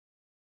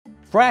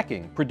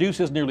Fracking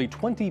produces nearly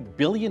 20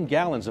 billion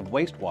gallons of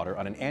wastewater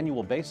on an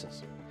annual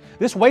basis.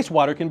 This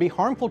wastewater can be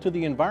harmful to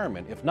the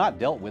environment if not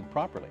dealt with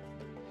properly.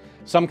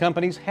 Some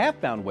companies have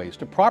found ways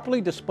to properly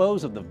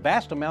dispose of the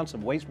vast amounts of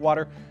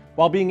wastewater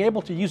while being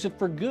able to use it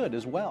for good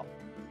as well.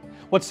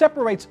 What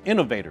separates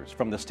innovators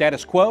from the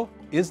status quo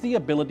is the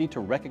ability to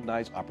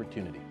recognize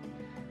opportunity.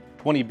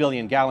 20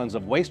 billion gallons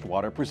of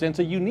wastewater presents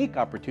a unique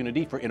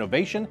opportunity for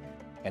innovation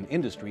and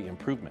industry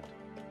improvement.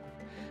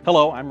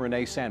 Hello, I'm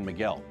Rene San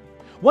Miguel.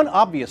 One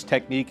obvious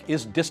technique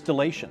is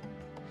distillation.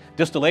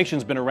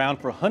 Distillation's been around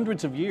for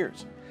hundreds of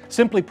years.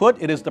 Simply put,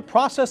 it is the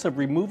process of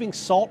removing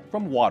salt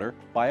from water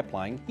by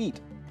applying heat.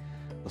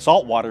 The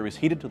salt water is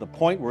heated to the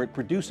point where it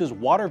produces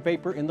water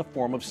vapor in the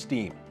form of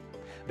steam.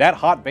 That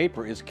hot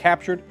vapor is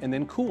captured and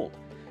then cooled,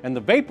 and the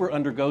vapor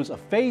undergoes a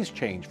phase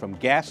change from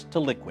gas to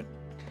liquid.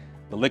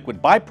 The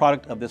liquid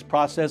byproduct of this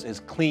process is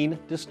clean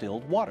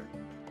distilled water.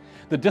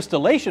 The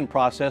distillation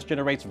process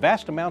generates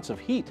vast amounts of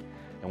heat,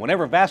 and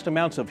whenever vast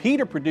amounts of heat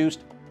are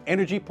produced,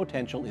 energy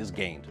potential is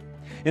gained.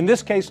 In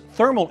this case,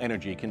 thermal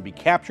energy can be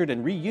captured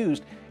and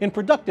reused in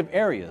productive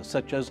areas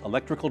such as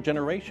electrical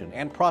generation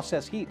and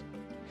process heat.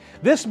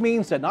 This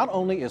means that not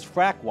only is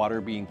frack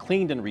water being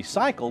cleaned and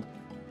recycled,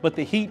 but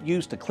the heat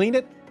used to clean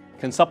it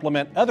can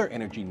supplement other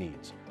energy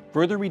needs,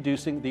 further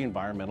reducing the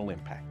environmental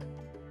impact.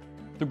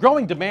 The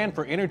growing demand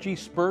for energy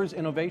spurs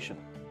innovation.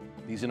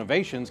 These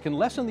innovations can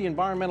lessen the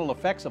environmental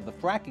effects of the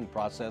fracking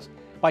process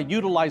by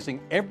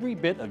utilizing every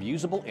bit of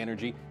usable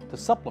energy to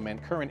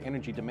supplement current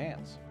energy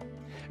demands.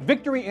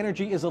 Victory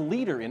Energy is a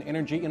leader in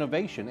energy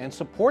innovation and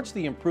supports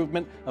the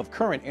improvement of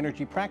current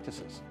energy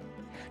practices.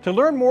 To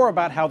learn more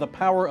about how the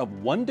power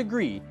of 1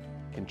 degree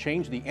can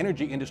change the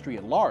energy industry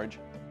at large,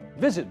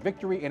 visit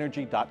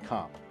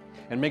victoryenergy.com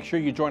and make sure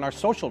you join our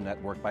social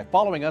network by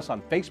following us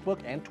on Facebook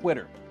and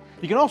Twitter.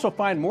 You can also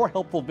find more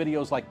helpful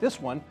videos like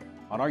this one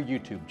on our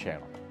YouTube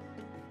channel.